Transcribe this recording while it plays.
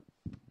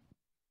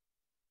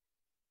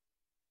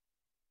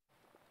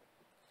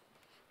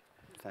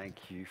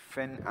Thank you,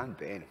 Finn and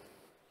Ben.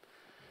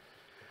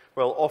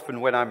 Well,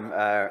 often when I'm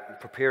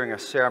preparing a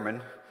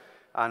sermon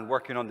and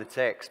working on the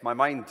text, my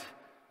mind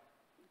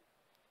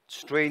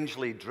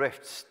strangely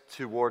drifts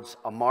towards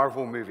a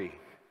Marvel movie.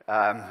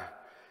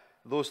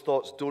 Those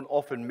thoughts don't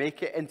often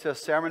make it into a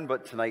sermon,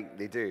 but tonight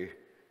they do.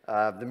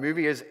 The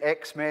movie is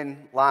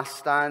X-Men Last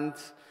Stand,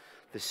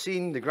 the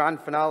scene, the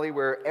grand finale,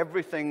 where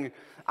everything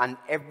and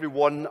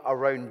everyone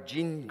around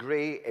Jean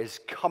Grey is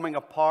coming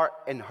apart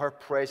in her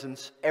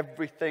presence.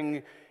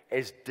 Everything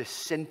is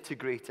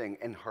disintegrating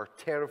in her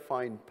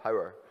terrifying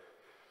power.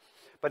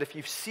 But if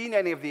you've seen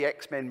any of the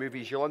X-Men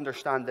movies, you'll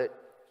understand that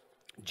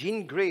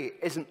Jean Grey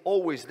isn't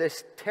always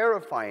this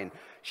terrifying.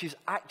 She's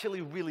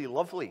actually really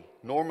lovely,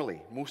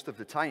 normally, most of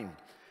the time.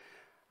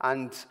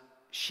 And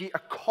she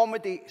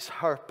accommodates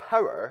her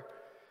power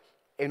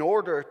in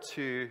order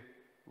to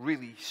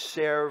really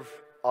serve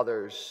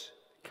others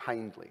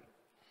kindly.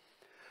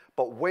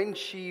 But when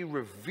she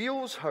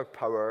reveals her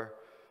power,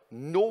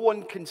 no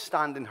one can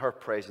stand in her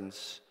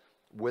presence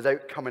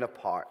without coming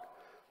apart.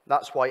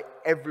 That's why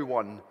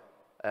everyone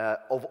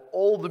of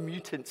all the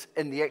mutants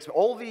in the X-Men,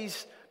 all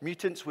these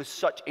mutants with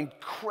such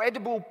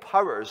incredible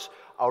powers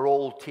are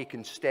all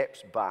taking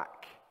steps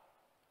back,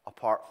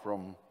 apart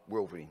from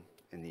Wolverine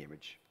in the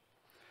image.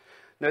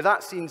 Now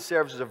that scene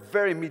serves as a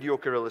very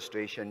mediocre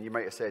illustration. You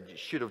might have said you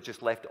should have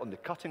just left it on the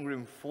cutting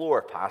room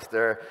floor,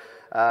 Pastor.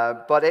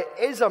 But it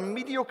is a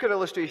mediocre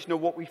illustration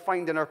of what we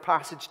find in our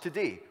passage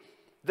today.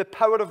 The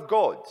power of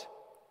God,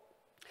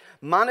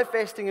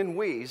 manifesting in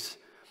ways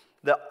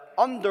that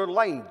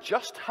underline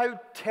just how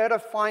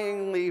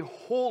terrifyingly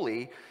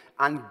holy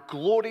and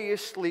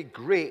gloriously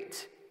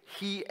great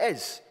he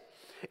is.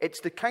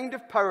 It's the kind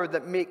of power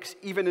that makes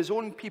even his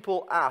own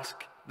people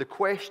ask the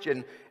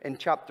question in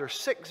chapter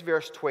 6,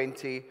 verse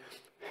 20,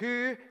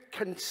 who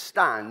can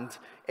stand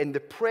in the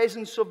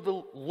presence of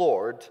the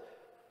Lord,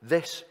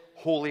 this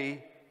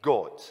holy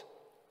God?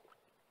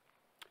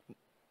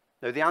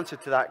 Now, the answer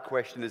to that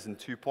question is in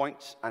 2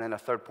 points, and then a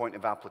third point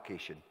of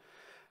application.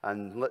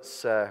 And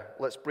let's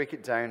break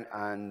it down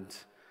and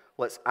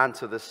let's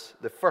answer this.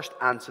 The first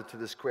answer to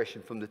this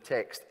question from the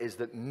text is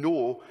that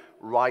no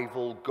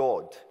rival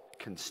God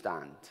can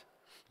stand.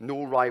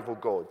 No rival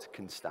God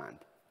can stand.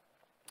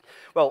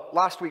 Well,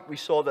 last week we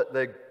saw that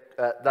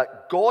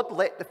that God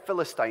let the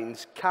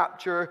Philistines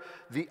capture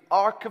the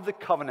Ark of the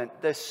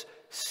Covenant, this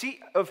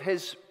seat of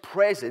his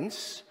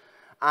presence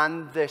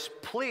and this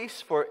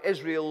place for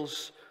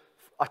Israel's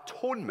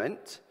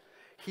atonement.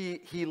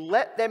 He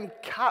let them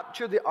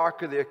capture the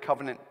Ark of the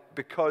Covenant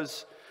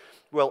because,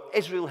 well,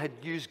 Israel had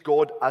used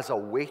God as a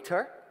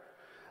waiter,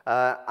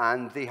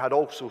 and they had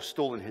also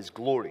stolen his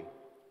glory.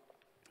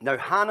 Now,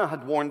 Hannah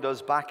had warned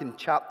us back in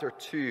chapter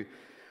 2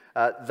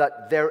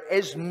 that there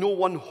is no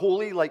one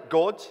holy like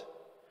God,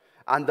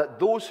 and that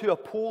those who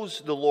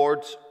oppose the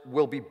Lord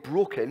will be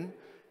broken.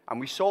 And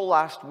we saw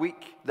last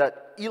week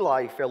that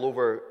Eli fell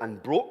over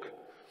and broke,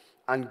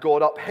 and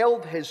God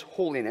upheld his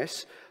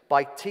holiness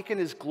by taking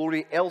his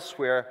glory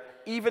elsewhere,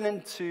 even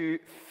into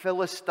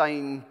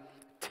Philistine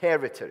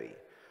territory.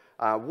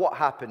 What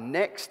happened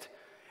next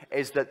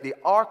is that the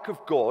Ark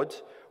of God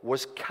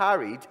was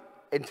carried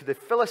into the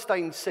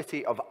Philistine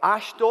city of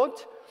Ashdod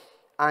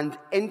and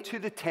into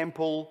the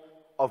temple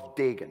of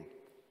Dagon,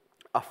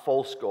 a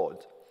false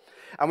god.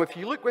 And if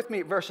you look with me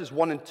at verses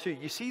 1 and 2,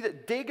 you see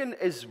that Dagon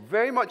is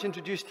very much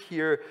introduced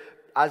here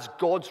as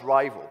God's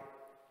rival.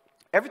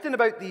 Everything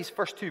about these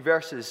first two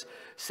verses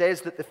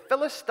says that the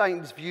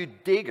Philistines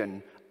viewed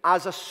Dagon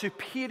as a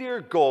superior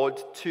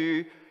god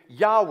to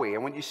Yahweh.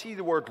 And when you see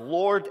the word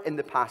Lord in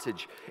the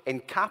passage in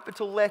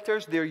capital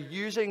letters, they're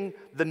using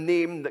the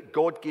name that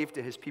God gave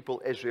to his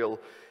people Israel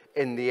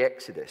in the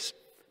Exodus.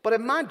 But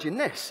imagine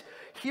this.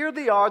 Here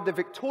they are, the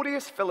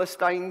victorious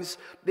Philistines.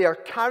 They are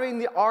carrying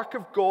the Ark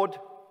of God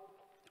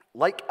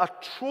like a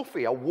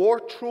trophy, a war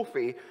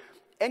trophy,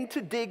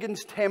 into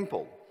Dagon's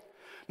temple.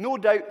 No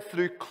doubt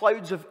through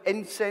clouds of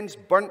incense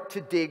burnt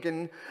to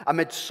Dagon,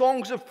 amid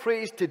songs of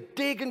praise to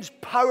Dagon's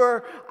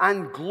power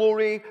and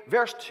glory.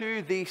 Verse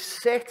 2, they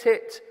set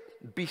it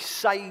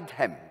beside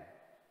him,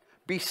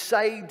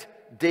 beside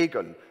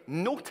Dagon.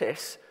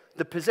 Notice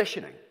the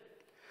positioning.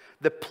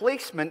 The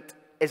placement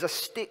is a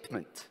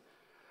statement.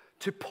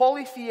 To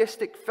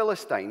polytheistic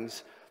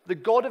Philistines, the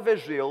God of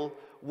Israel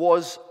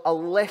was a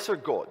lesser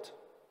god,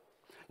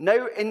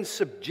 now in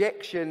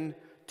subjection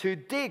to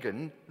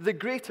Dagon, the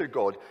greater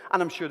god.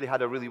 And I'm sure they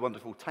had a really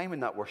wonderful time in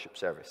that worship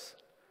service.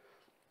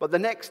 But the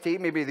next day,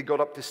 maybe they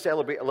got up to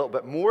celebrate a little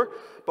bit more.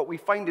 But we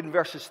find in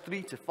verses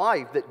 3 to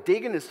 5 that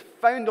Dagon is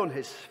found on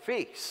his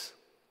face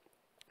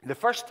the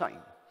first time.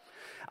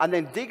 And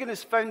then Dagon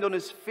is found on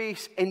his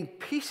face in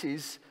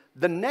pieces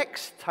the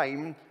next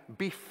time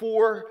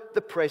before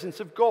the presence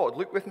of God.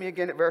 Look with me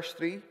again at verse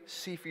 3.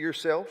 See for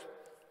yourself.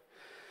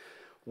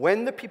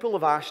 When the people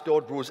of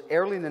Ashdod rose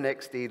early the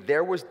next day,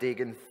 there was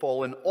Dagon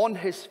fallen on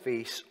his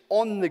face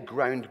on the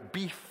ground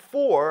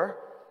before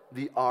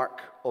the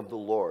ark of the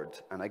Lord.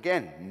 And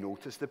again,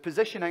 notice the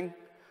positioning.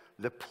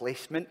 The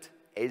placement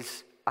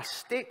is a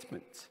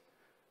statement.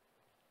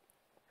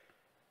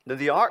 Now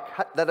the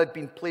ark that had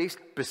been placed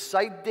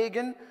beside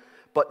Dagon,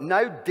 but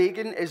now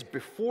Dagon is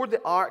before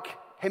the ark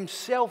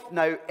himself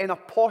now in a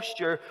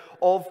posture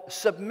of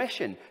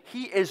submission.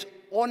 He is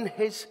on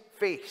his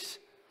face.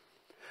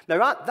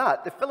 Now at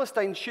that, the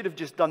Philistines should have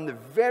just done the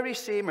very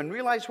same and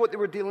realized what they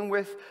were dealing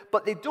with,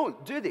 but they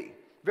don't, do they?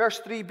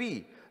 Verse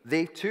 3b,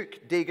 they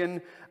took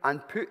Dagon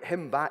and put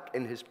him back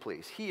in his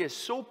place. He is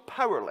so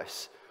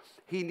powerless,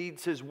 he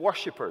needs his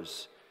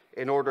worshippers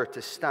in order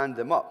to stand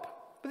him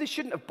up. But they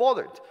shouldn't have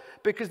bothered,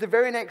 because the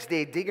very next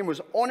day, Dagon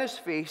was on his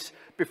face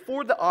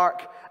before the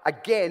ark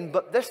again,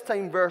 but this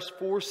time verse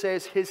 4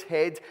 says his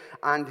head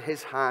and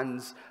his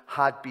hands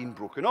had been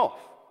broken off.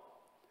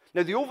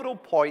 Now the overall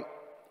point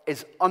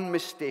is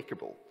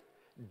unmistakable.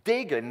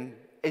 Dagon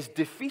is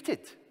defeated.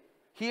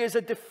 He is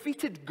a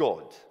defeated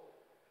god.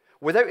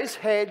 Without his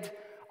head,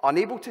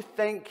 unable to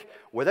think,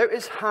 without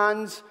his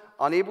hands,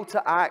 unable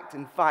to act.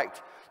 In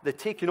fact, the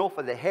taking off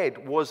of the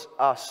head was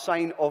a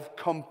sign of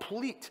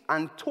complete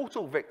and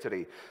total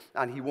victory.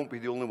 And he won't be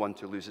the only one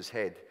to lose his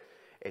head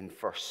in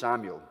 1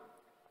 Samuel.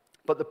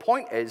 But the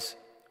point is,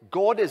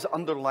 God is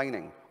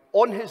underlining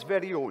on his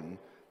very own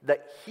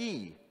that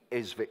he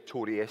is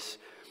victorious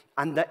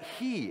and that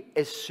he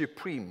is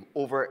supreme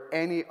over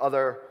any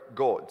other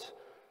god.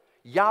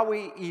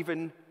 Yahweh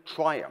even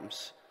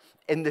triumphs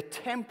in the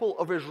temple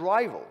of his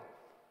rival.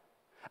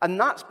 And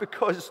that's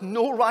because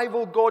no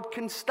rival god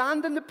can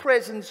stand in the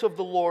presence of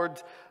the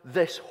Lord,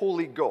 this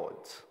holy God.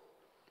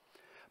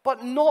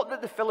 But not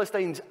that the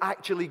Philistines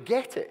actually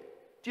get it.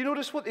 Do you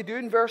notice what they do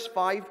in verse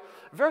 5?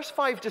 Verse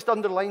 5 just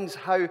underlines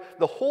how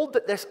the hold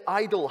that this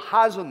idol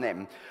has on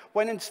them,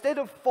 when instead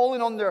of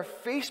falling on their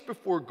face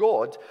before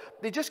God,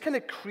 they just kind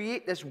of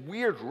create this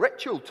weird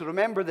ritual to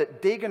remember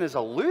that Dagon is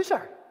a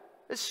loser.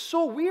 It's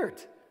so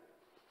weird.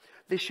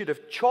 They should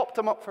have chopped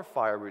him up for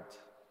firewood.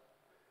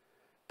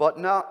 But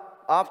now,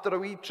 after a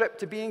wee trip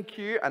to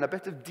B&Q and a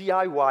bit of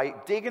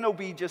DIY, Dagon will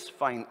be just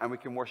fine and we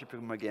can worship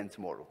him again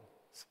tomorrow.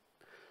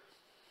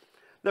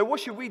 Now,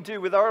 what should we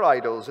do with our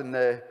idols in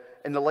the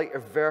light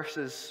of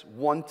verses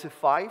 1 to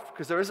 5?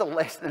 Because there is a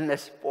lesson in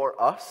this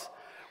for us.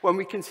 When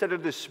we consider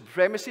the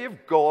supremacy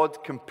of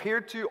God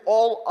compared to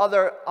all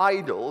other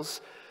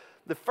idols,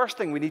 the first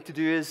thing we need to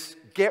do is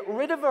get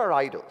rid of our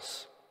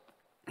idols.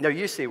 Now,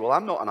 you say, well,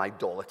 I'm not an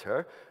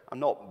idolater. I'm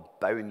not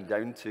bowing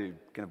down to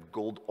kind of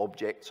gold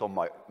objects on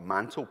my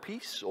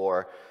mantelpiece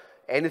or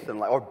anything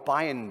like, or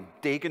buying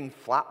Dagon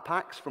flat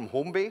packs from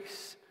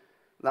Homebase.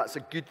 That's a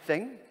good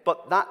thing,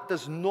 but that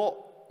does not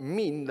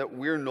mean that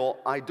we're not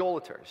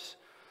idolaters.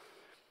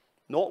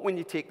 Not when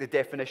you take the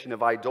definition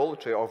of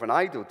idolatry or of an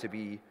idol to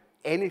be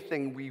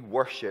anything we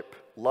worship,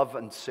 love,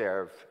 and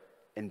serve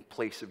in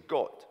place of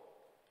God.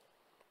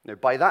 Now,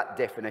 by that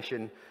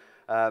definition,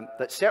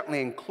 that certainly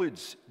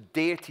includes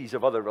deities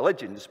of other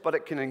religions, but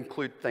it can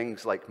include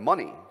things like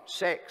money,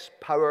 sex,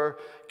 power,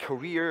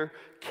 career,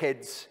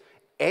 kids,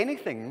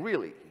 anything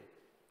really.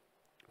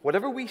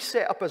 Whatever we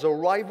set up as a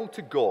rival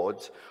to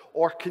God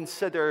or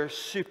consider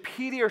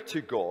superior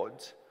to God,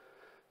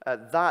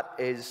 that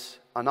is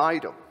an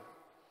idol.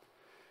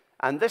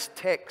 And this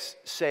text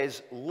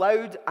says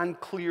loud and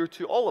clear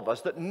to all of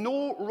us that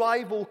no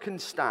rival can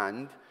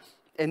stand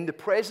in the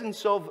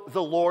presence of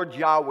the Lord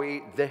Yahweh,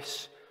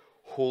 this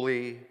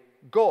holy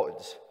God.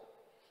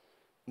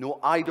 No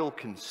idol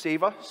can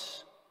save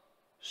us,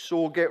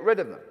 so get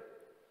rid of them.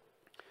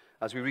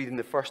 As we read in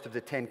the first of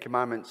the 10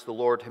 Commandments, the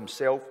Lord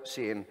himself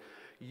saying,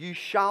 "You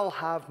shall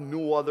have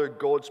no other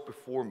gods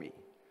before me."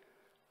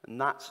 And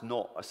that's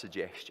not a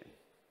suggestion.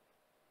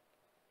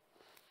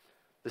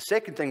 The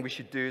second thing we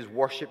should do is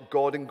worship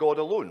God and God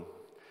alone.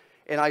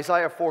 In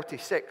Isaiah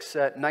 46,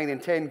 9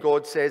 and 10,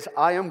 God says,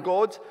 "I am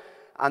God,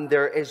 and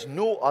there is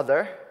no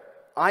other.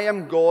 I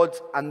am God,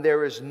 and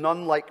there is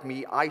none like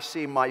me. I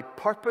say my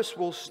purpose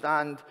will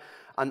stand,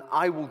 and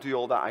I will do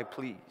all that I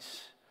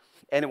please."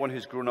 Anyone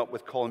who's grown up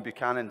with Colin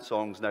Buchanan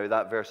songs now,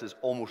 that verse is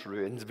almost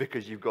ruined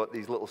because you've got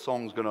these little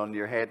songs going on in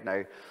your head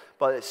now.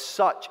 But it's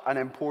such an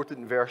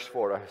important verse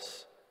for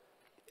us.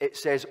 It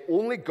says,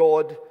 only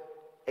God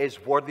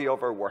is worthy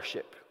of our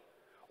worship.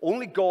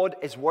 Only God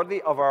is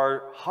worthy of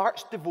our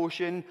heart's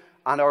devotion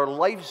and our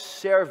life's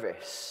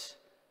service.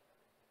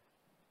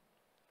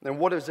 Then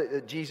what is it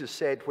that Jesus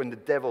said when the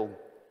devil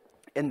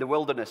in the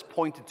wilderness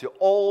pointed to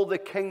all the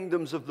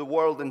kingdoms of the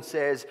world and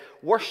says,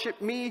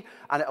 "Worship me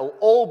and it'll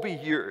all be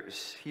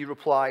yours"? He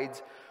replied,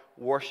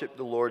 "Worship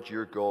the Lord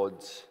your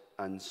God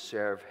and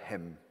serve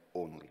him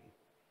only."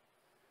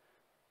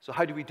 So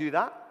how do we do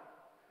that?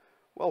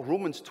 Well,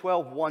 Romans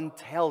 12:1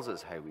 tells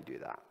us how we do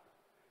that.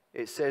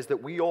 It says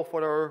that we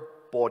offer our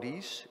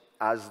bodies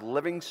as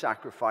living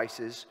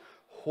sacrifices,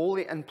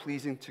 holy and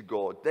pleasing to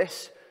God.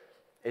 This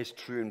is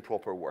true and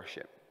proper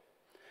worship.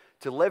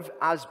 To live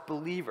as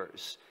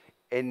believers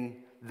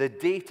in the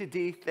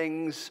day-to-day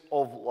things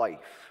of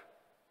life,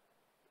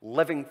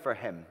 living for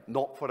him,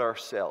 not for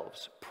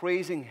ourselves,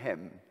 praising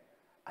him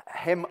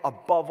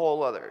above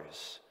all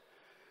others,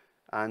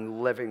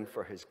 and living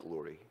for his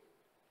glory.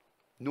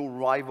 No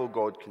rival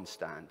God can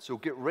stand. So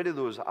get rid of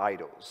those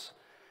idols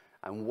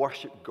and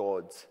worship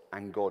God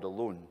and God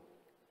alone.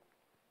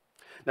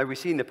 Now, we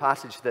see in the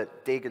passage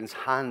that Dagon's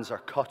hands are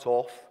cut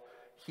off.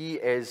 He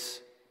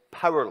is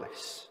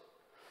powerless.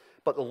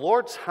 But the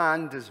Lord's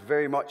hand is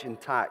very much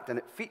intact, and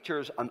it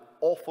features an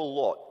awful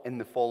lot in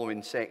the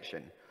following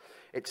section.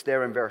 It's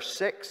there in verse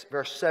 6,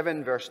 verse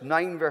 7, verse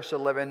 9, verse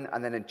 11,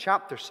 and then in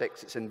chapter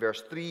 6, it's in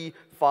verse 3,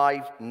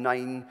 5,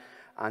 9,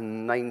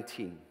 and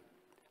 19.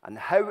 And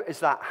how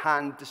is that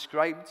hand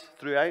described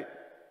throughout?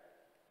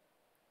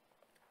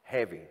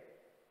 Heavy.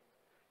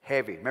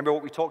 Heavy. Remember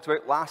what we talked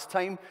about last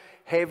time?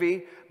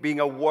 Heavy being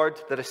a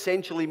word that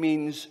essentially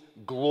means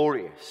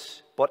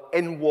glorious. But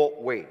in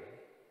what way?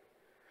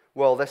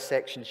 Well, this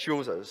section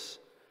shows us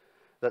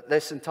that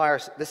this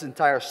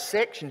entire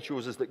section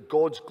shows us that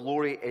God's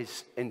glory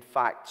is, in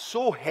fact,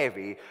 so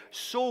heavy,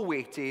 so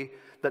weighty,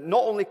 that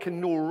not only can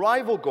no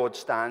rival God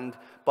stand,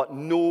 but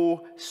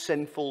no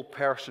sinful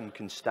person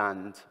can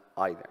stand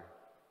either.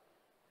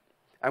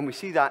 And we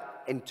see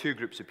that in two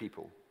groups of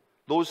people.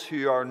 Those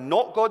who are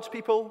not God's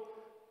people,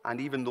 and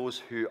even those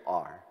who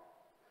are.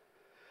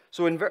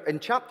 So in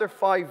chapter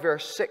 5,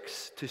 verse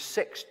 6 to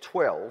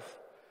 6:12,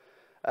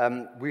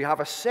 we have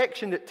a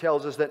section that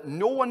tells us that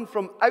no one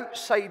from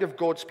outside of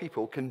God's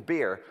people can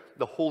bear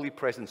the holy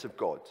presence of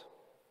God.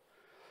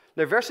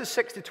 Now, verses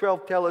 6 to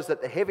 12 tell us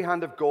that the heavy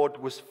hand of God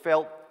was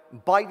felt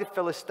by the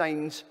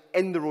Philistines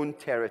in their own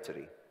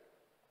territory.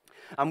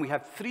 And we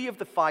have 3 of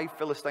the 5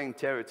 Philistine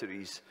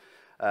territories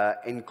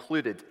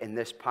included in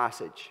this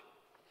passage.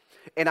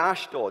 In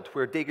Ashdod,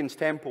 where Dagon's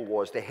temple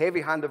was, the heavy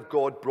hand of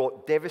God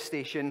brought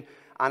devastation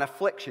and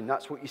affliction.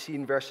 That's what you see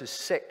in verses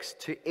 6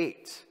 to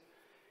 8.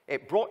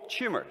 It brought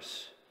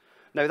tumors.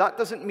 Now, that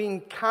doesn't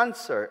mean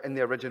cancer in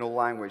the original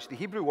language. The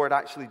Hebrew word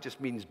actually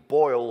just means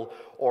boil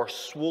or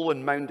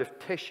swollen mound of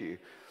tissue.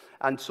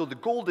 And so the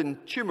golden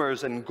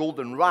tumors and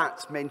golden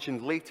rats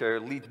mentioned later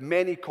lead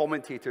many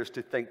commentators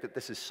to think that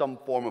this is some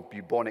form of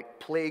bubonic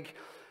plague.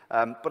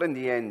 But in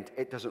the end,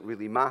 it doesn't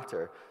really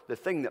matter. The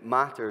thing that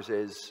matters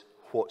is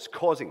what's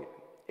causing it.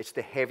 It's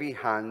the heavy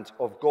hand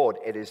of God.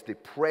 It is the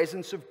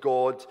presence of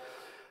God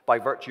by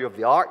virtue of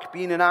the ark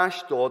being in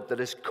Ashdod that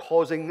is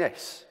causing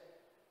this.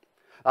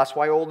 That's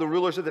why all the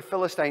rulers of the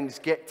Philistines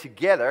get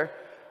together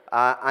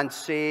and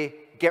say,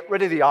 get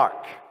rid of the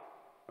ark.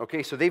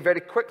 Okay, so they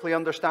very quickly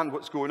understand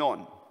what's going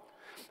on.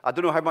 I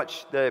don't know how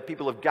much the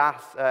people of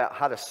Gath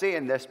had a say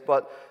in this,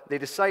 but they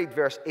decide,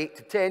 verse 8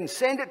 to 10,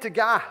 send it to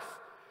Gath.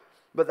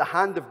 But the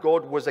hand of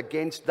God was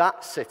against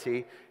that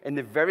city in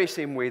the very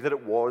same way that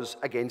it was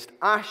against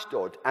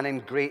Ashdod. And in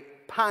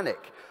great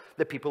panic,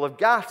 the people of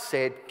Gath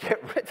said,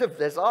 get rid of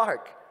this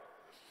ark.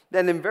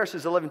 Then in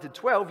verses 11 to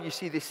 12, you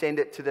see they send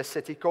it to this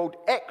city called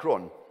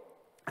Ekron.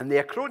 And the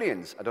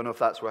Ekronians, I don't know if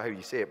that's how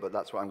you say it, but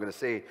that's what I'm going to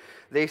say.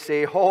 They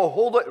say, oh,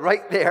 hold it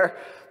right there.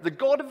 The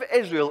God of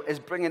Israel is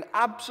bringing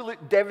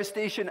absolute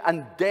devastation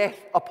and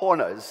death upon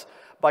us.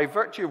 By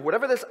virtue of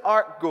wherever this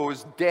ark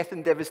goes, death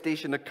and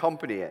devastation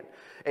accompany it.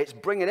 It's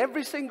bringing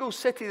every single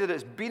city that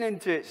it's been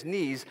into its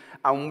knees,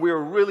 and we're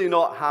really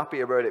not happy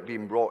about it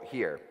being brought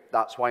here.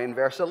 That's why in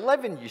verse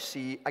 11 you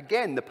see,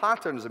 again, the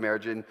patterns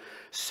emerging.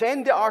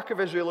 Send the ark of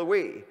Israel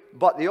away.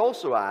 But they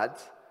also add,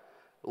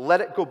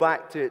 let it go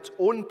back to its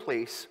own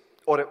place,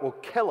 or it will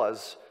kill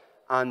us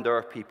and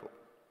our people.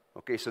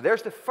 Okay, so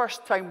there's the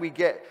first time we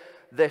get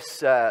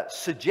this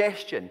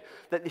suggestion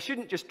that they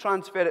shouldn't just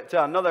transfer it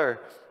to another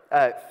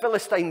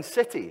Philistine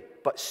city,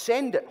 but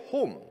send it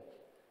home.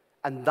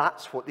 And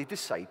that's what they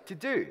decide to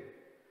do.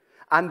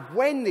 And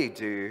when they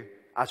do,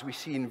 as we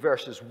see in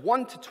verses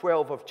 1 to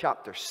 12 of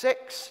chapter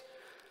 6,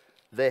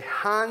 the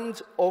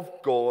hand of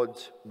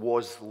God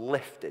was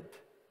lifted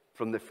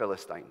from the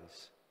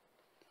Philistines.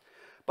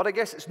 But I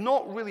guess it's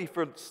not really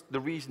for the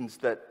reasons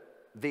that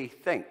they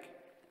think.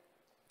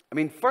 I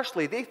mean,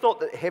 firstly, they thought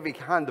that the heavy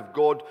hand of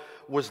God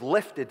was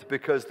lifted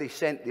because they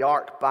sent the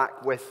ark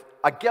back with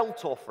a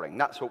guilt offering.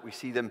 That's what we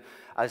see them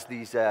as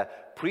these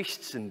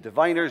priests and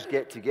diviners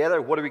get together.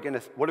 What are we going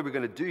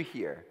to do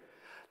here?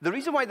 The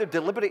reason why they're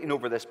deliberating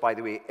over this, by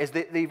the way, is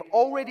that they've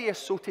already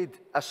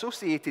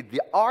associated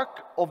the Ark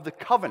of the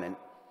Covenant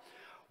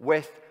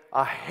with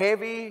a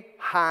heavy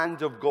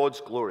hand of God's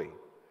glory.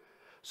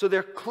 So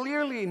they're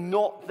clearly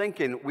not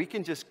thinking we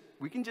can just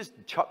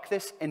chuck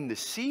this in the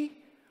sea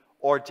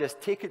or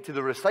just take it to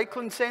the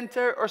recycling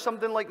center or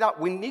something like that.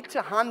 We need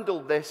to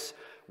handle this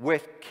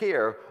with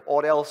care,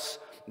 or else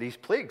these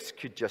plagues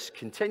could just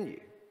continue.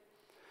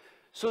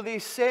 So they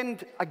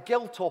send a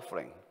guilt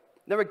offering.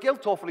 Now, a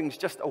guilt offering is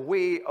just a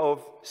way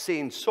of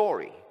saying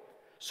sorry.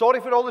 Sorry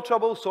for all the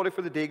trouble, sorry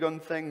for the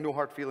Dagon thing, no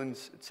hard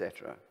feelings,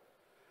 etc.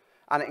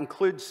 And it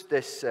includes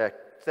this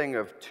thing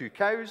of 2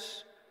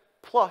 cows,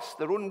 plus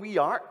their own wee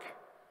ark,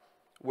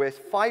 with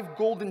 5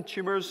 golden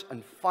tumors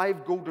and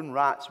 5 golden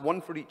rats, one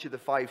for each of the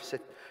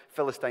 5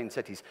 Philistine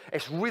cities.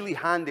 It's really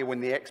handy when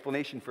the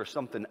explanation for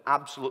something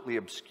absolutely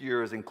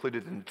obscure is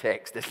included in the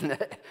text, isn't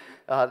it?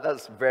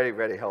 That's very,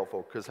 very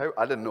helpful, because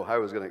I didn't know how I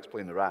was going to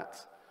explain the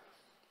rats.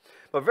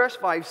 But verse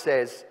 5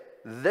 says,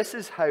 this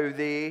is how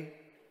they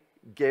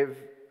give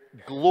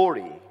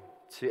glory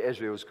to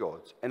Israel's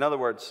God. In other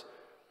words,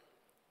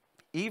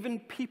 even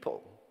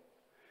people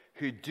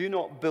who do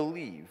not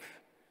believe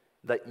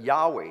that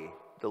Yahweh,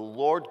 the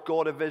Lord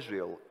God of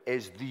Israel,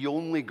 is the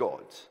only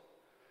God.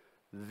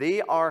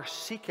 They are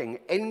seeking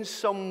in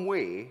some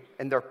way,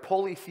 in their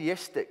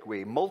polytheistic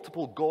way,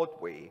 multiple God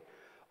way,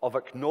 of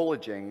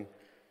acknowledging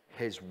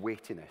his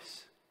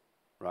weightiness,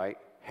 right?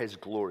 His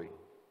glory.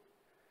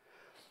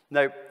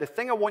 Now, the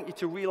thing I want you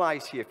to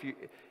realize here,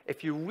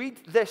 if you read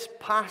this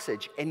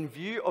passage in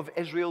view of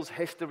Israel's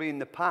history in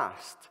the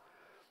past,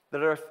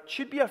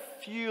 should be a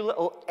few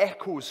little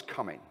echoes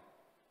coming.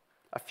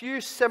 A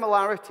few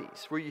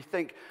similarities where you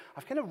think,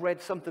 I've kind of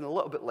read something a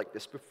little bit like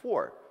this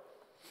before.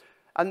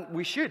 And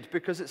we should,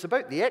 because it's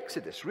about the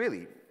Exodus,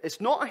 really.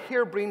 It's not a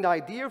harebrained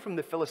idea from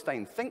the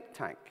Philistine think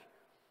tank.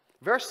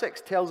 Verse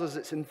 6 tells us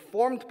it's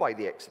informed by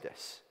the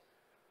Exodus,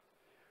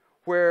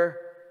 where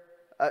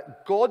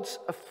God's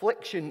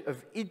affliction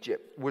of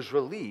Egypt was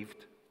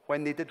relieved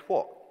when they did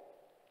what?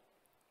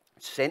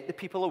 Sent the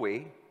people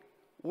away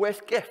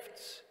with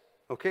gifts,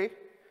 okay?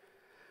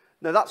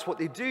 Now, that's what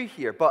they do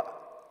here, but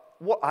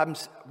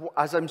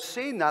as I'm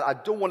saying that, I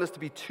don't want us to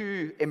be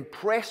too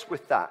impressed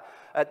with that.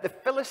 The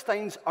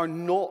Philistines are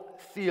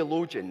not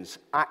theologians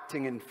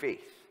acting in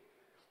faith.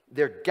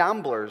 They're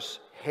gamblers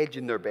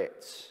hedging their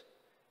bets.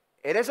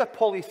 It is a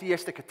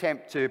polytheistic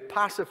attempt to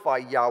pacify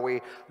Yahweh.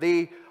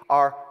 They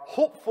are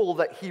hopeful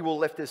that he will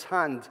lift his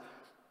hand,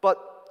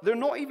 but they're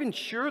not even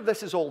sure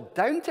this is all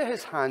down to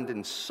his hand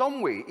in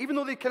some way, even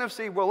though they kind of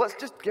say, well, let's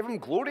just give him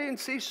glory and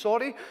say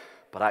sorry,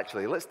 but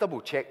actually, let's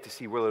double check to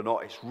see whether or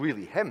not it's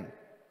really him.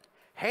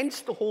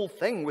 Hence the whole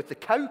thing with the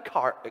cow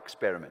cart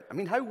experiment. I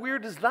mean, how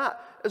weird is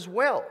that as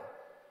well?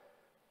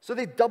 So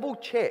they double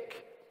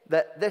check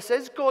that this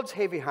is God's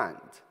heavy hand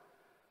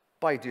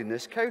by doing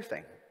this cow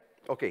thing.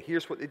 Okay,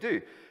 here's what they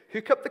do.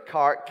 Hook up the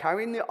cart,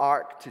 carrying the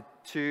ark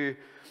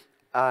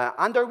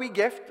and our wee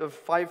gift of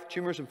 5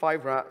 tumors and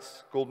 5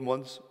 rats, golden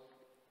ones,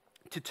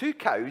 to 2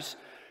 cows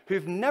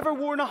who've never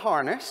worn a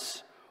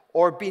harness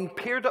or been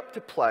paired up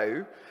to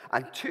plow,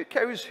 and 2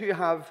 cows who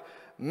have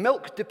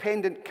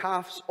milk-dependent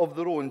calves of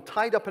their own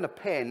tied up in a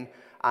pen,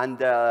 and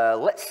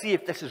let's see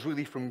if this is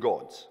really from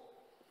God.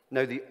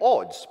 Now, the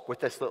odds with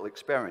this little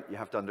experiment, you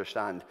have to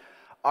understand,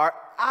 are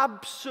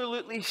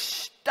absolutely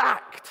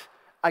stacked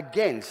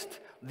against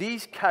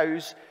these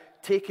cows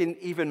taking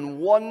even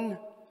one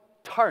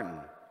turn,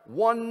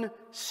 one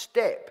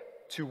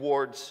step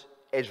towards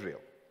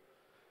Israel.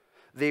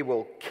 They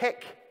will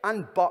kick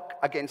and buck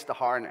against the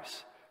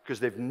harness because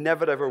they've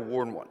never ever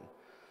worn one.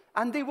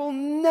 And they will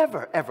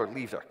never ever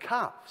leave their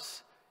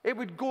calves. It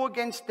would go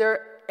against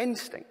their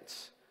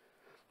instincts.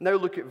 Now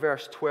look at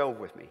verse 12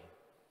 with me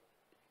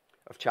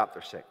of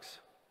chapter 6.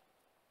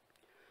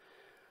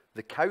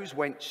 The cows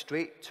went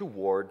straight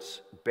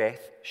towards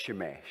Beth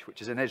Shemesh,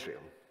 which is in Israel,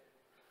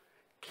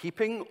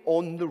 keeping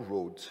on the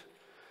road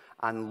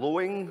and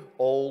lowing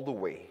all the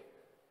way.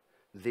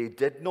 They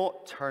did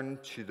not turn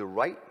to the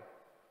right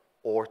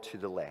or to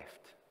the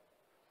left.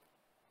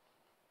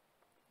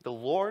 The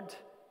Lord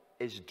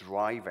is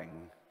driving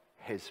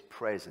his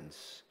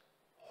presence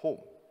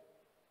home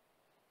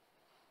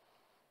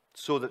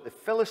so that the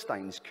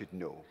Philistines could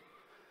know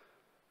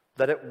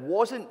that it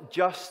wasn't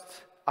just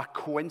a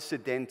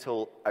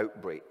coincidental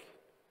outbreak.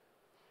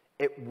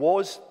 It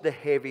was the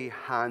heavy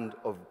hand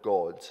of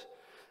God,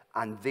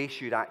 and they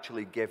should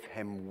actually give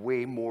him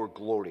way more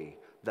glory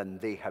than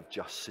they have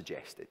just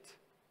suggested.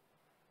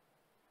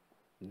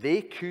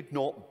 They could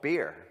not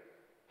bear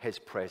his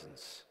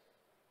presence.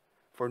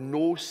 For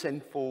no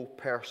sinful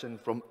person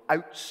from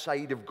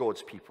outside of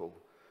God's people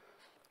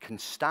can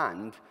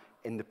stand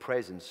in the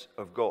presence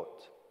of God.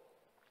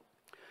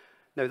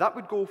 Now, that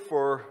would go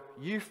for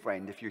you,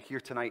 friend, if you're here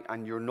tonight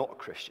and you're not a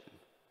Christian.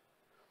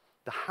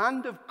 The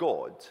hand of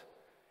God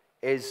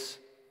is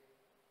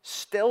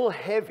still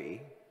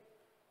heavy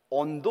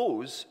on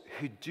those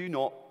who do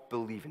not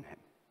believe in him.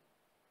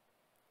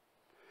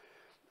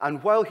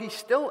 And while he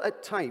still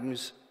at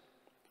times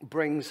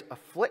brings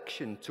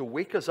affliction to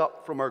wake us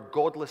up from our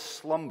godless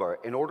slumber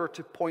in order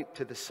to point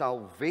to the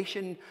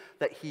salvation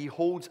that he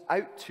holds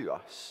out to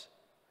us,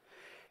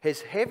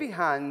 his heavy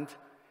hand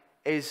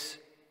is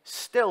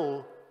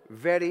still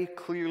very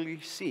clearly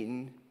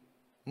seen,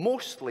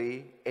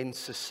 mostly in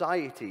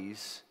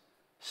society's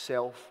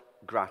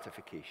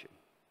self-gratification.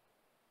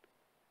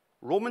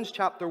 Romans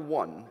chapter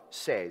 1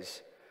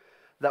 says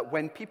that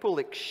when people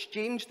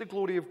exchange the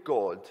glory of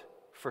God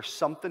for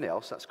something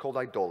else, that's called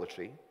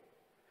idolatry,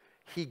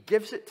 he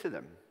gives it to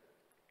them.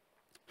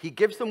 He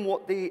gives them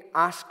what they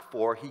ask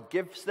for. He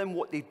gives them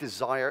what they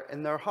desire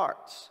in their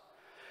hearts.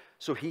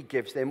 So he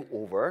gives them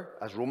over,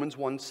 as Romans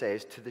 1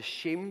 says, to the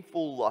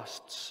shameful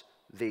lusts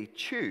they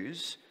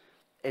choose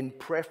in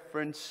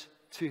preference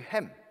to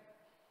him,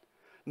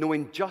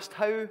 knowing just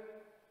how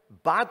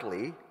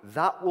badly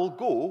that will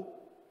go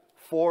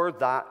for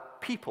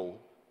that people,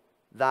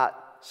 that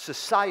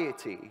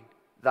society,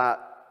 that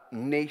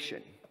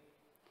nation.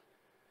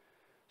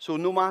 So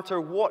no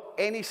matter what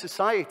any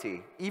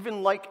society,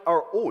 even like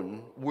our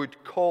own,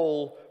 would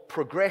call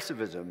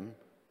progressivism,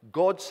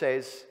 God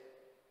says,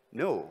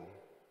 no,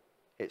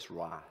 it's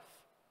wrath.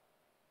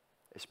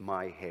 It's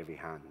my heavy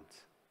hand.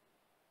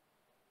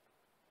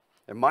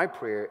 And my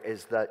prayer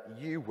is that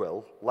you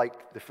will,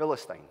 like the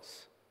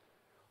Philistines,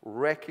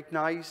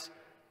 recognize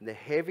the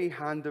heavy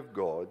hand of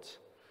God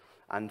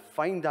and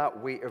find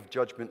that weight of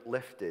judgment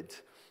lifted,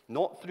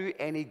 not through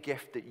any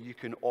gift that you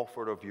can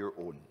offer of your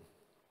own,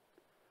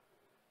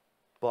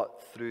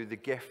 but through the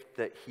gift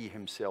that he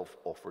himself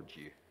offered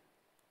you.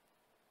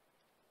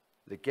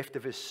 The gift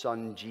of his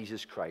Son,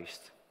 Jesus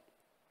Christ,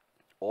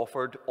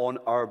 offered on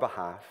our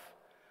behalf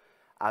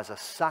as a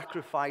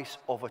sacrifice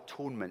of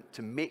atonement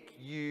to make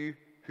you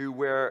who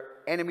were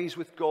enemies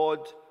with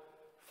God,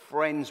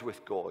 friends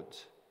with God.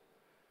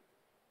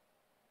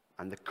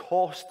 And the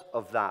cost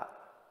of that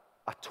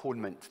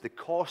atonement, the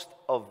cost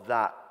of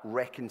that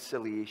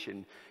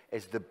reconciliation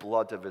is the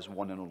blood of his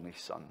one and only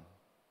Son.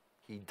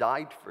 He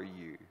died for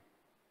you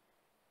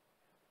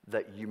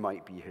that you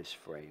might be his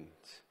friend,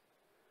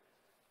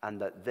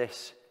 and that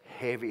this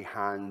heavy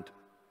hand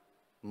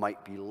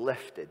might be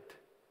lifted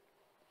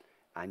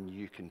and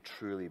you can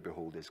truly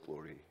behold his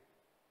glory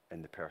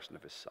in the person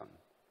of his Son.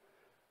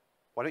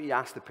 Why don't you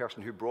ask the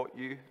person who brought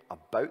you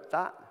about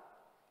that,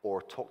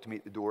 or talk to me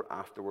at the door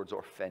afterwards,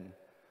 or Finn.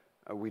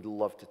 We'd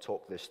love to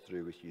talk this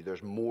through with you.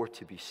 There's more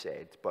to be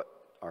said, but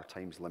our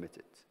time's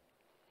limited.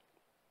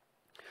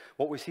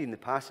 What we see in the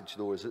passage,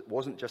 though, is it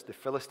wasn't just the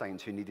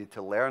Philistines who needed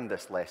to learn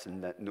this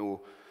lesson that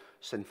no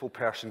sinful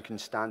person can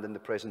stand in the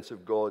presence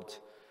of God.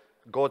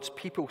 God's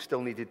people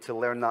still needed to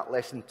learn that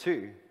lesson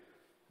too,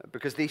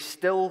 because they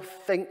still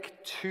think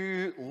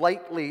too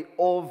lightly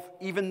of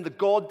even the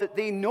God that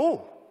they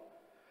know.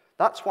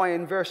 That's why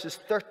in verses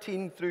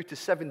 13 through to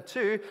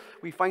 7:2,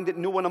 we find that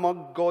no one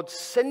among God's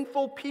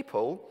sinful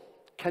people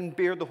can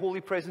bear the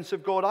holy presence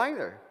of God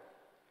either.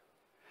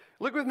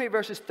 Look with me at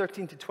verses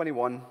 13 to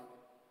 21.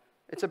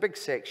 It's a big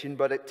section,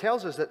 but it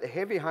tells us that the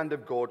heavy hand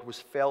of God was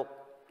felt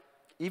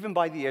even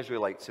by the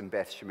Israelites in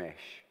Beth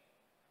Shemesh.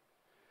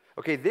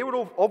 Okay, they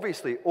were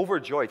obviously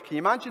overjoyed. Can you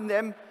imagine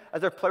them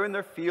as they're plowing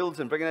their fields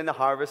and bringing in the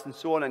harvest and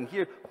so on, and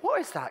hear, what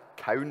is that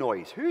cow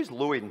noise? Who's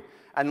lowing?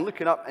 And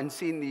looking up and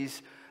seeing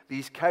these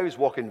cows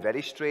walking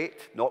very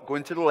straight, not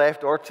going to the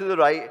left or to the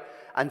right,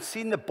 and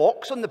seeing the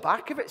box on the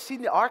back of it,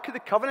 seeing the Ark of the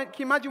Covenant.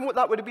 Can you imagine what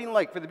that would have been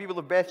like for the people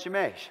of Beth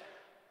Shemesh?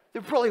 They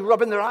were probably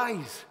rubbing their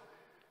eyes.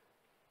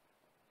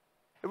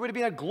 It would have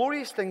been a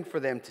glorious thing for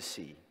them to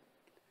see.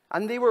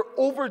 And they were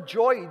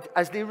overjoyed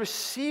as they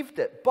received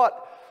it.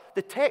 But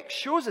the text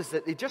shows us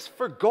that they just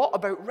forgot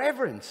about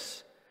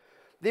reverence.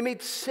 They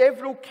made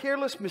several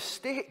careless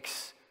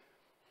mistakes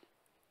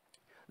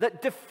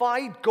that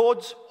defied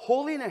God's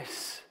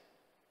holiness.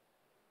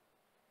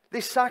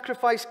 They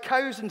sacrificed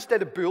cows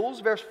instead of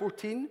bulls, verse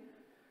 14.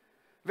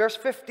 Verse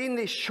 15,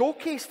 they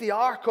showcased the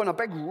ark on a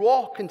big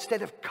rock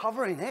instead of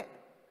covering it.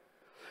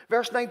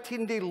 Verse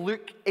 19, they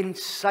look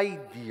inside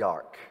the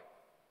ark.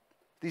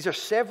 These are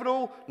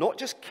several, not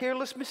just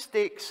careless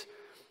mistakes,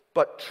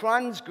 but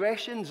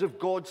transgressions of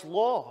God's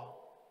law.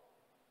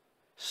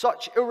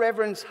 Such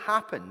irreverence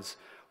happens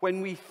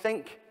when we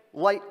think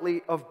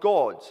lightly of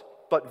God.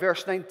 But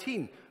verse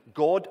 19,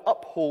 God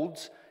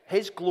upholds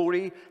his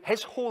glory,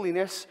 his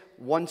holiness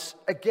once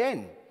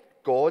again.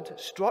 God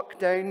struck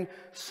down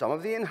some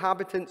of the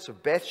inhabitants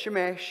of Beth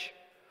Shemesh,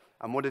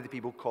 and what did the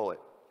people call it?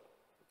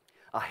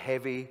 A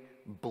heavy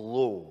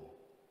blow.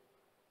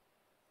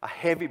 A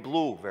heavy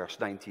blow, verse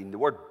 19. The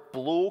word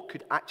blow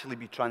could actually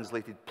be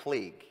translated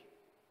plague.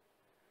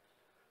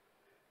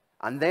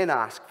 And then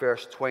ask,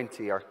 verse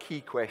 20, our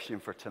key question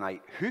for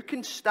tonight. Who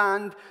can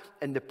stand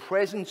in the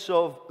presence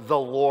of the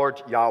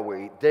Lord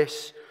Yahweh,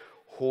 this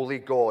holy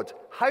God?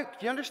 Do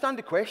you understand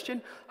the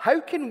question? How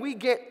can we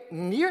get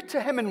near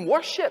to him in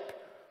worship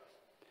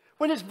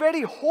when his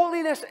very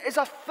holiness is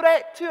a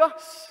threat to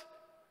us?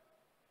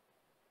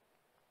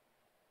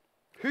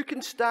 Who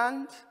can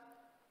stand?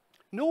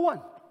 No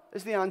one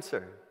is the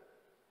answer.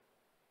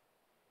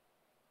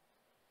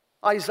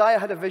 Isaiah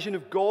had a vision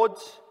of God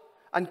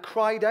and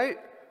cried out,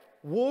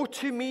 "Woe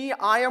to me,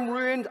 I am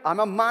ruined. I'm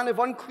a man of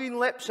unclean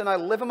lips, and I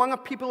live among a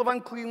people of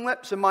unclean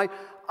lips, and my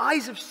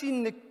eyes have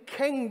seen the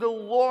King, the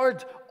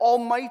Lord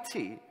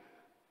Almighty."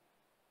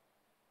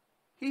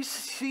 He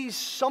sees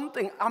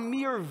something, a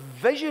mere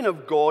vision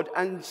of God,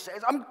 and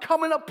says, "I'm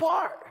coming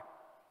apart."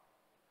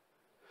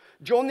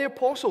 John the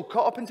Apostle,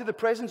 caught up into the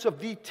presence of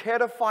the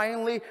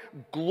terrifyingly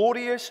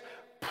glorious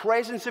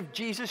presence of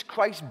Jesus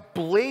Christ,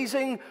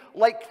 blazing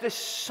like the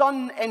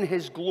sun in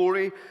his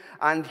glory,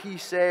 and he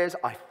says,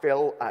 "I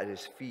fell at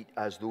his feet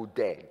as though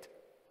dead."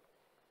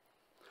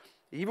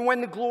 Even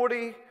when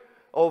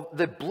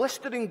the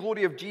blistering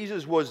glory of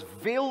Jesus was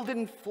veiled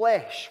in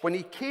flesh, when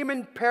he came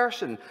in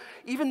person,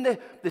 even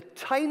the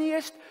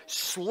tiniest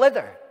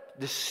slither,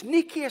 the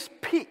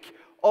sneakiest peek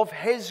of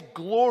his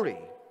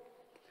glory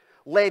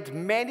led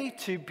many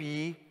to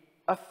be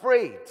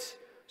afraid.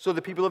 So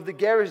the people of the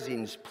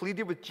Gerasenes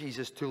pleaded with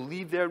Jesus to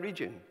leave their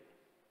region.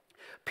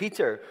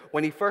 Peter,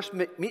 when he first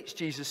meets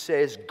Jesus,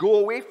 says, "Go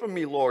away from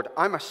me, Lord,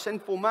 I'm a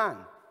sinful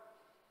man."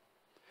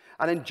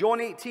 And in John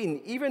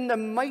 18, even the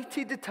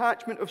mighty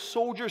detachment of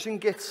soldiers in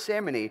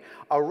Gethsemane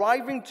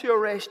arriving to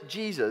arrest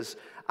Jesus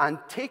and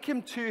take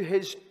him to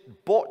his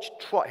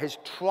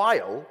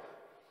trial,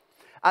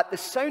 at the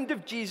sound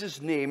of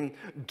Jesus' name,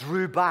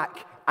 drew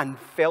back and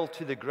fell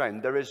to the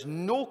ground. There is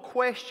no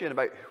question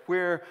about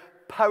where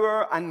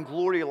power and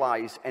glory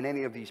lies in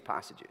any of these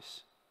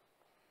passages.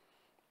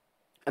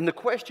 And the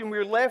question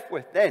we're left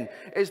with then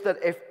is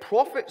that if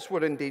prophets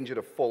were in danger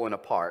of falling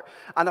apart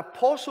and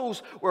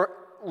apostles were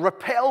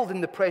repelled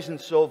in the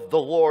presence of the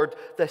Lord,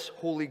 this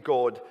holy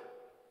God,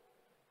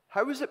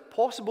 how is it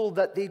possible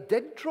that they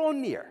did draw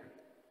near?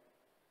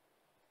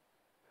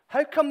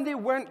 How come they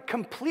weren't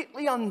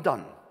completely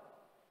undone?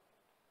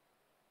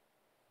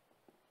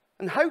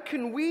 And how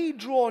can we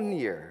draw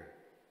near?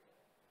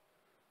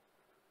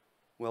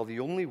 Well, the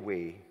only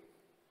way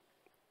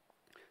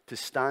to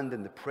stand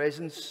in the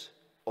presence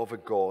of a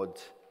God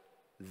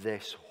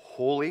this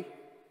holy,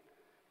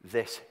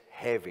 this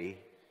heavy,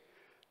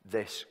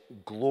 this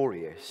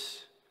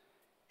glorious,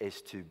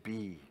 is to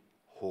be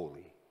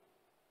holy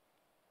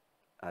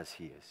as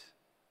he is.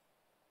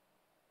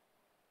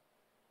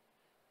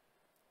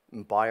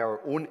 And by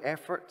our own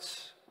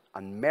efforts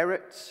and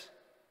merits,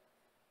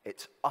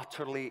 it's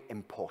utterly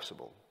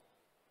impossible.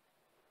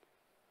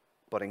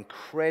 But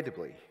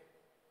incredibly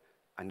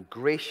and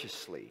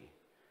graciously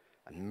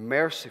and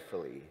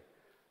mercifully,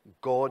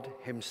 God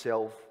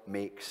himself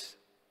makes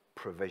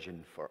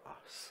provision for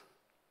us.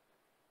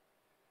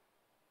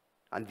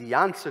 And the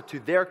answer to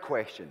their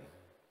question,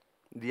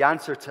 the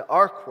answer to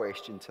our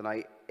question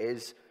tonight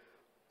is,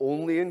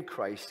 only in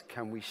Christ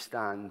can we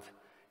stand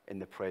in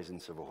the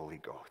presence of a holy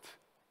God.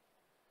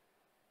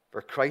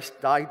 For Christ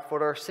died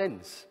for our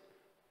sins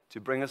to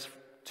bring us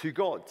to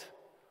God.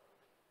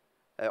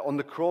 On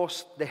the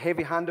cross, the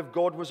heavy hand of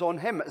God was on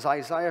him. As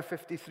Isaiah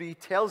 53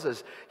 tells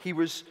us, he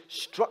was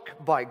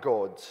struck by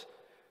God.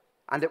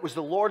 And it was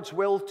the Lord's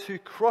will to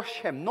crush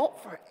him,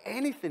 not for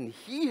anything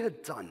he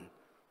had done,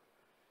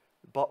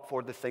 but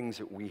for the things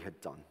that we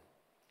had done.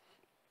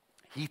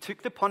 He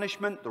took the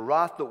punishment, the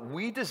wrath that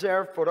we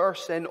deserved for our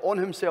sin on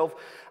himself,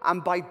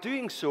 and by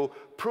doing so,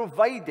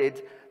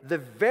 provided the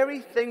very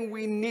thing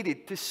we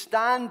needed to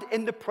stand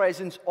in the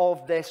presence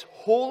of this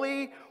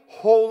holy,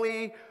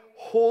 holy,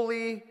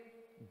 holy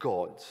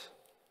God's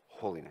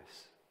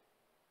holiness.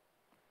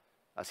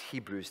 As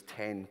Hebrews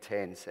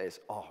 10:10 says,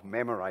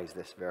 memorize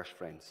this verse,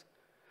 friends.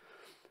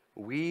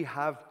 We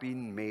have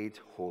been made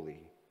holy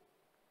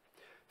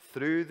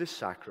through the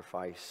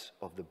sacrifice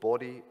of the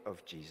body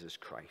of Jesus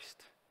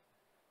Christ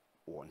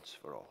once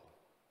for all.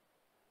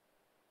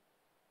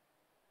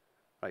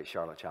 Right,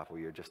 Charlotte Chapel,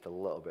 you're just a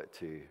little bit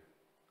too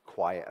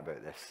quiet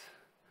about this.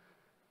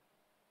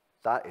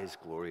 That is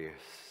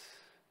glorious.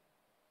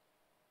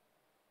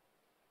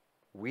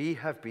 We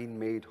have been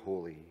made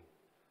holy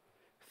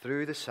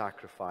through the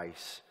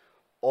sacrifice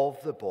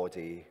of the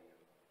body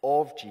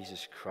of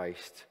Jesus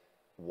Christ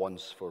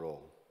once for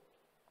all.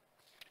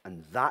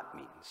 And that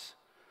means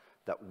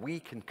that we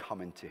can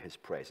come into his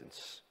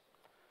presence.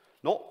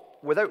 Not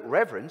without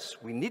reverence,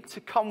 we need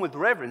to come with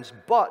reverence,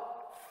 but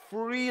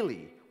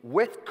freely,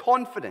 with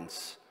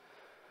confidence,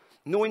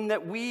 knowing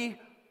that we,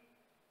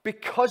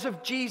 because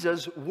of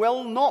Jesus,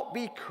 will not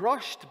be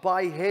crushed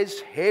by his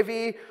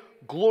heavy,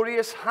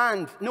 glorious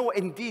hand. No,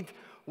 indeed,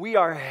 we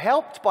are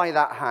helped by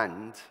that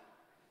hand.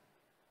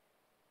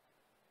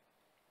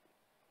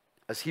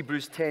 As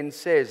Hebrews 10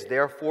 says,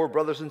 therefore,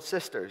 brothers and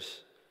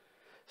sisters,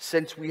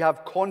 since we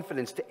have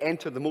confidence to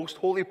enter the most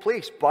holy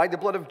place by the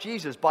blood of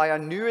Jesus, by a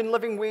new and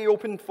living way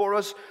opened for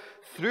us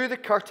through the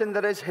curtain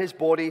that is his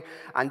body,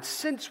 and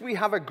since we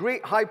have a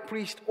great high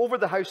priest over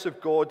the house of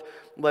God,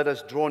 let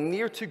us draw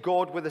near to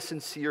God with a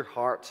sincere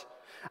heart,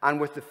 and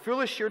with the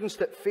full assurance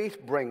that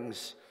faith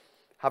brings,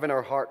 having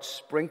our hearts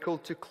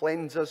sprinkled to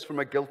cleanse us from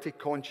a guilty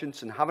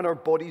conscience, and having our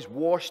bodies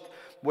washed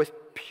with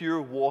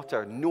pure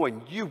water,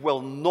 knowing you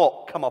will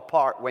not come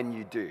apart when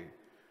you do.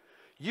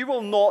 You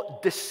will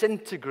not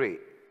disintegrate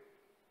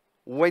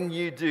when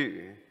you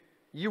do.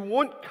 You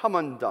won't come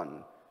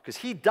undone, because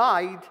he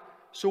died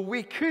so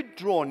we could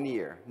draw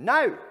near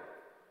now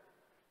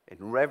in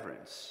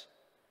reverence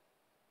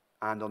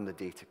and on the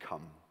day to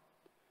come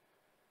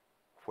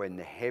when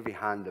the heavy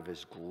hand of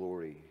his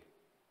glory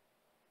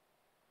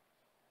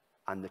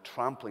and the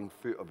trampling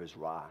foot of his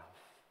wrath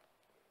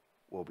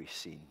will be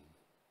seen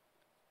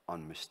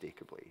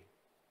unmistakably,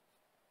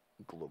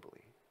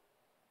 globally.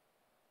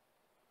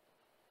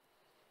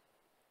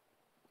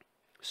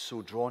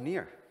 So draw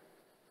near.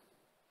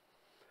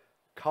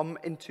 Come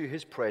into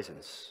his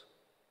presence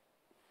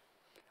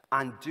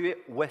and do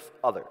it with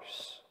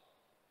others.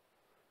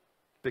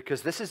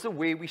 Because this is the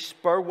way we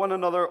spur one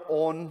another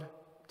on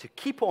to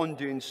keep on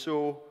doing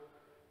so,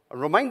 and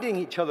reminding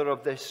each other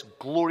of this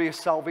glorious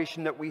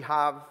salvation that we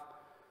have.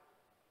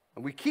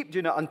 And we keep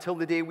doing it until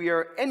the day we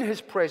are in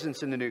his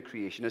presence in the new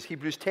creation. As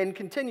Hebrews 10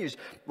 continues,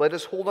 let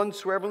us hold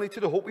unswervingly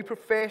to the hope we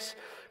profess,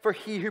 for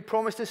he who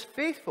promised is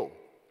faithful.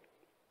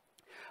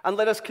 And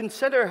let us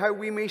consider how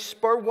we may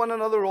spur one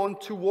another on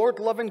toward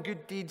love and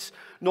good deeds,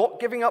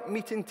 not giving up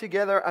meeting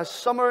together as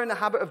some are in the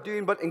habit of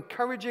doing, but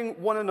encouraging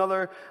one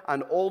another,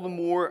 and all the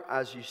more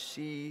as you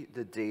see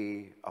the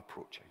day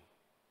approaching.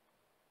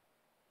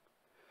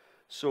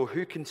 So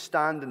who can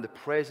stand in the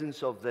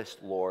presence of this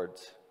Lord?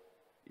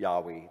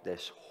 Yahweh,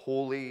 this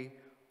holy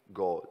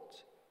God.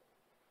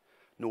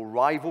 No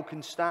rival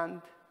can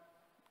stand,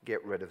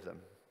 get rid of them.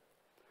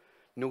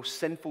 No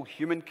sinful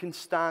human can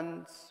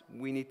stand,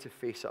 we need to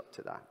face up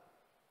to that.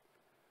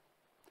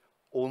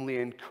 Only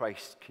in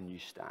Christ can you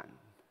stand.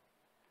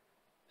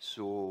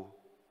 So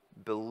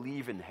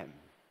believe in him,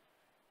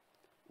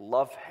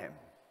 love him,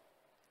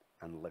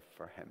 and live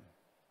for him.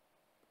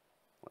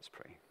 Let's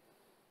pray.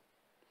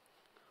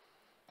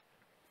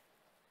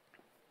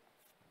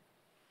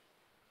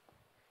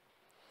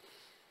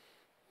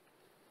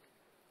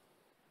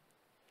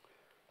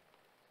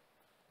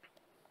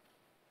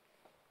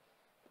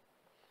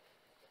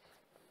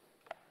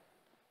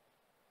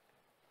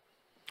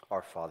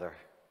 Our Father,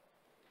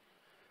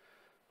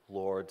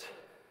 Lord,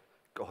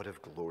 God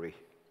of glory,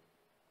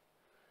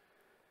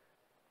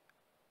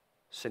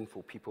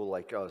 sinful people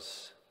like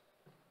us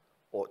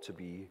ought to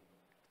be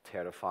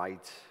terrified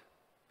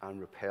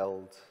and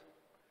repelled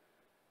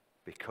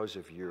because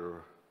of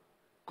your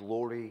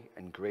glory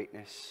and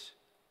greatness,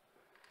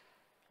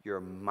 your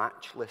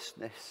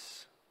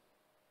matchlessness,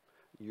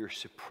 your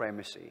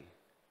supremacy.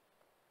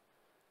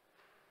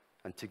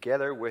 And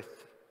together with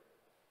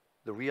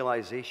the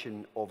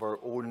realization of our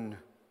own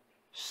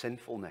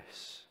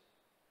sinfulness,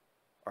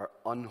 our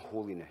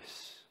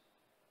unholiness,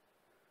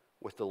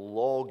 with the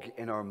log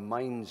in our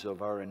minds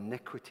of our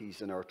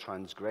iniquities and our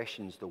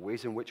transgressions, the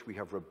ways in which we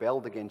have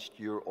rebelled against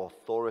your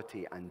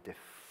authority and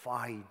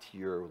defied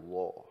your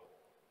law.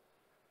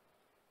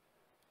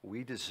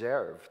 We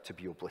deserve to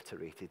be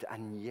obliterated,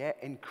 and yet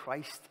in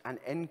Christ and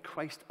in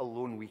Christ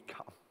alone we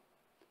come,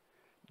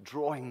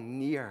 drawing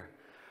near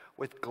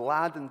with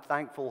glad and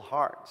thankful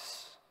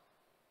hearts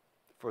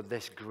for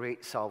this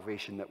great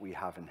salvation that we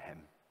have in him.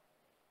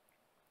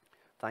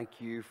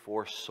 Thank you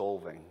for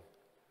solving,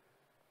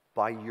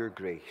 by your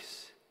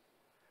grace,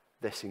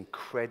 this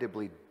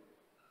incredibly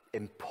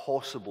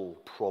impossible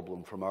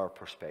problem from our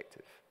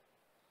perspective.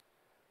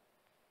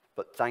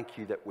 But thank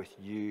you that with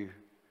you,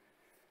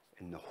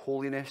 in the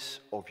holiness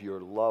of your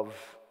love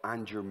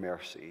and your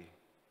mercy,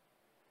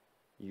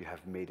 you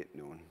have made it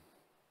known.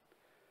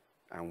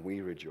 And we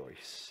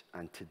rejoice,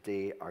 and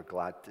today are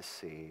glad to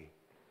say,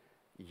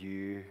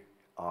 you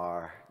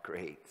are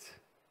great.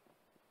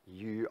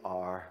 You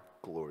are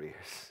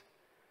glorious.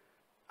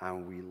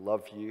 And we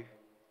love you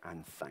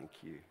and thank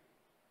you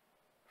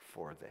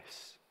for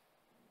this.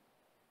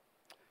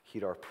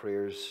 Hear our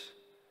prayers.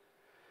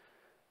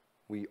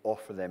 We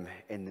offer them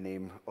in the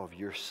name of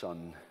your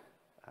Son,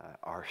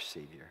 our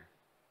Savior.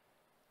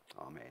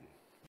 Amen.